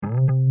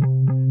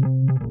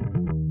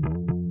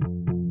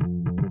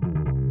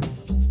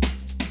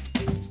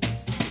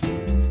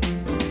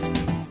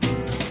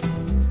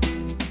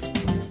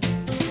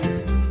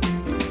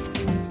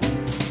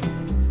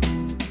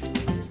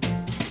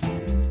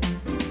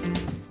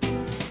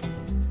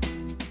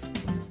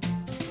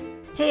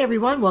Hey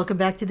everyone, welcome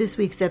back to this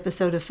week's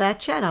episode of Fat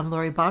Chat. I'm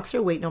Lori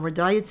Boxer, Weight No More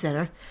Diet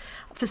Center.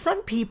 For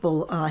some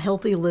people,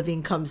 healthy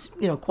living comes,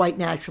 quite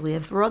naturally,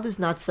 and for others,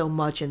 not so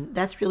much. And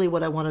that's really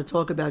what I want to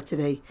talk about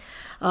today.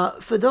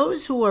 For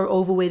those who are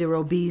overweight or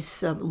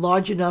obese,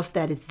 large enough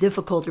that it's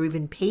difficult or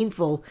even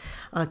painful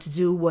to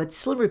do what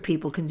slimmer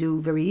people can do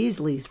very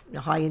easily,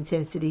 high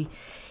intensity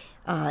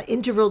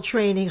interval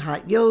training,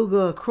 hot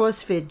yoga,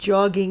 CrossFit,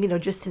 jogging,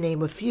 just to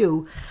name a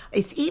few,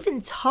 it's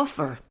even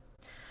tougher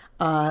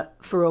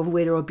for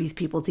overweight or obese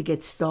people to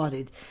get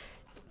started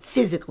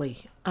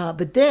physically.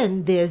 But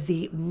then there's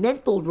the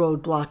mental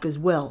roadblock as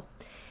well.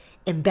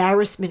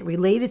 Embarrassment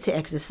related to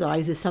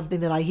exercise is something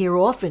that I hear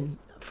often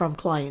from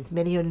clients.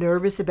 Many are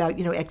nervous about,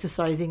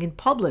 exercising in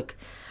public.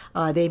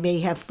 They may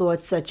have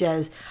thoughts such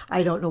as,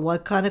 I don't know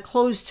what kind of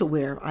clothes to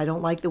wear. I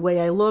don't like the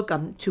way I look.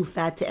 I'm too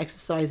fat to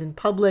exercise in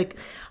public.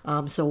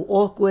 I'm so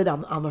awkward.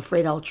 I'm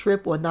afraid I'll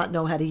trip or not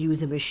know how to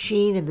use a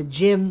machine in the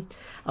gym.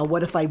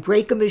 What if I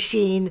break a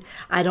machine?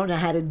 I don't know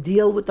how to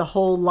deal with the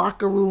whole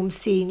locker room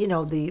scene,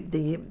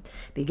 the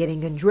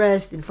getting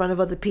undressed in front of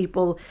other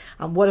people.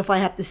 What if I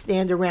have to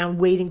stand around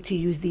waiting to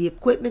use the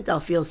equipment? I'll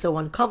feel so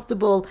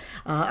uncomfortable.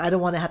 I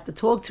don't want to have to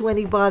talk to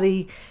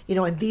anybody,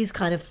 and these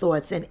kind of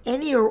thoughts. And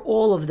any or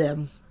all of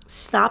them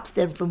stops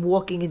them from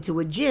walking into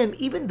a gym,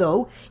 even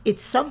though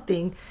it's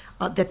something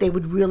that they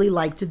would really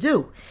like to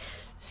do.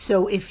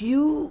 So if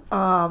you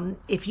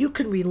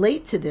can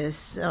relate to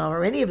this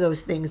or any of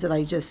those things that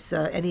I just,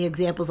 any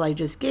examples I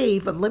just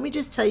gave, let me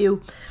just tell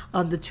you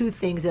the two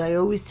things that I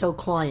always tell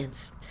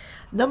clients.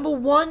 Number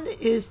one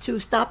is to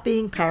stop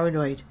being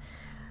paranoid.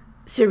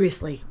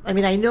 Seriously. I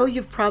mean, I know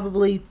you've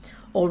probably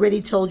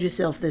already told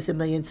yourself this a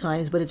million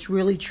times, but it's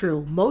really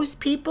true. Most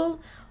people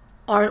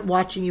aren't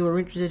watching you or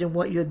interested in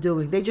what you're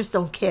doing. They just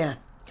don't care.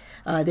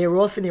 They're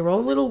off in their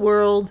own little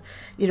world,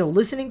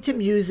 listening to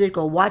music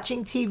or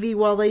watching TV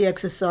while they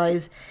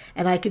exercise.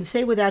 And I can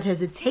say without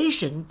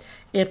hesitation,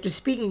 after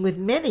speaking with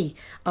many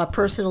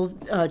personal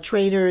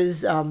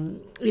trainers,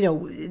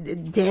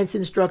 dance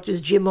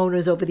instructors, gym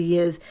owners over the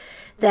years,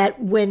 that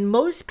when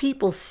most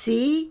people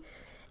see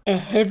a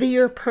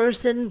heavier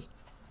person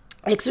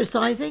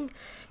exercising,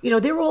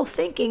 they're all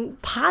thinking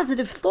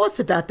positive thoughts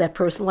about that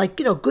person, like,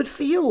 good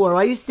for you, or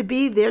I used to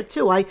be there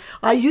too.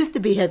 I used to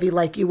be heavy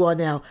like you are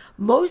now.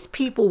 Most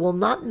people will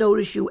not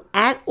notice you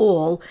at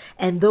all,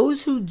 and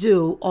those who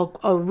do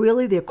are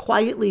really, they're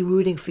quietly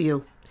rooting for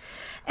you.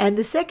 And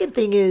the second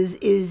thing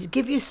is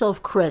give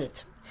yourself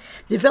credit.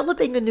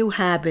 Developing a new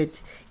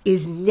habit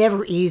is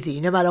never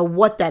easy, no matter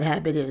what that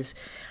habit is.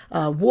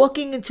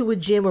 Walking into a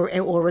gym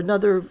or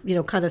another,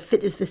 kind of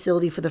fitness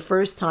facility for the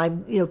first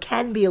time,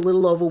 can be a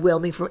little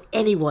overwhelming for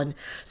anyone.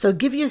 So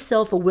give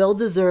yourself a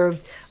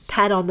well-deserved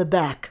pat on the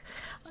back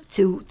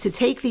to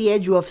take the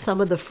edge off some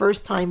of the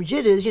first-time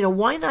jitters.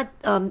 Why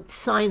not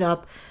sign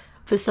up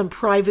for some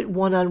private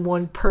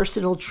one-on-one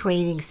personal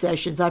training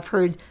sessions? I've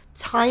heard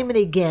time and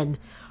again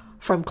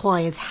from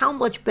clients how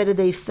much better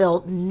they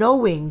felt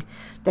knowing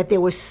that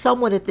there was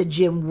someone at the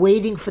gym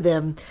waiting for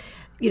them,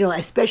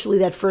 especially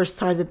that first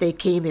time that they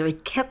came there.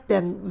 It kept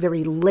them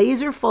very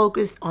laser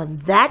focused on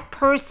that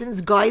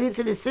person's guidance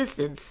and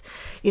assistance,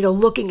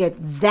 looking at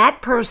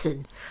that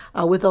person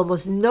with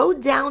almost no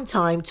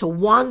downtime to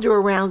wander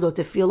around or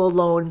to feel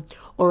alone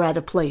or out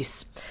of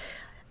place.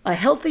 A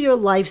healthier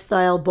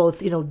lifestyle,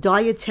 both,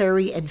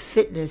 dietary and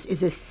fitness,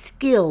 is a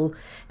skill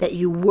that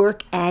you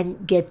work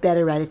and get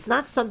better at. It's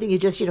not something you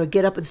just,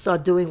 get up and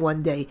start doing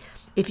one day.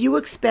 If you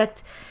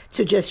expect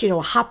to just,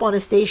 hop on a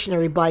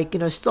stationary bike,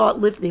 start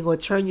lifting or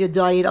turn your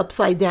diet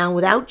upside down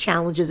without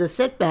challenges or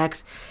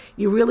setbacks,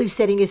 you're really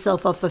setting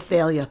yourself up for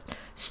failure.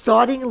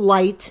 Starting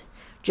light,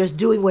 just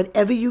doing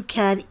whatever you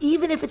can,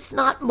 even if it's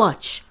not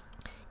much,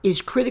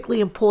 is critically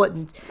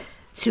important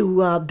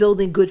to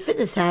building good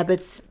fitness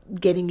habits,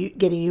 getting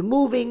you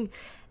moving,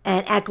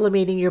 and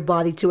acclimating your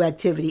body to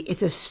activity.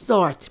 It's a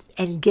start,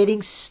 and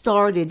getting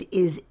started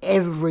is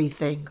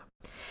everything.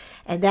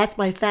 And that's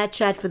my Fat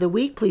Chat for the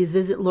week. Please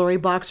visit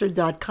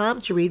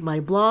LoriBoxer.com to read my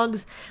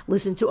blogs,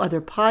 listen to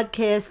other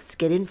podcasts,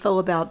 get info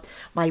about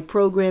my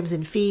programs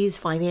and fees,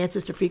 find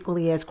answers to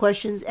frequently asked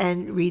questions,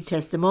 and read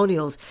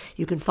testimonials.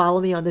 You can follow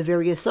me on the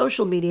various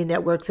social media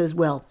networks as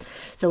well.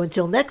 So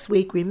until next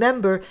week,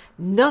 remember,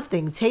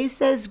 nothing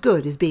tastes as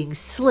good as being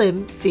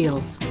slim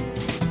feels.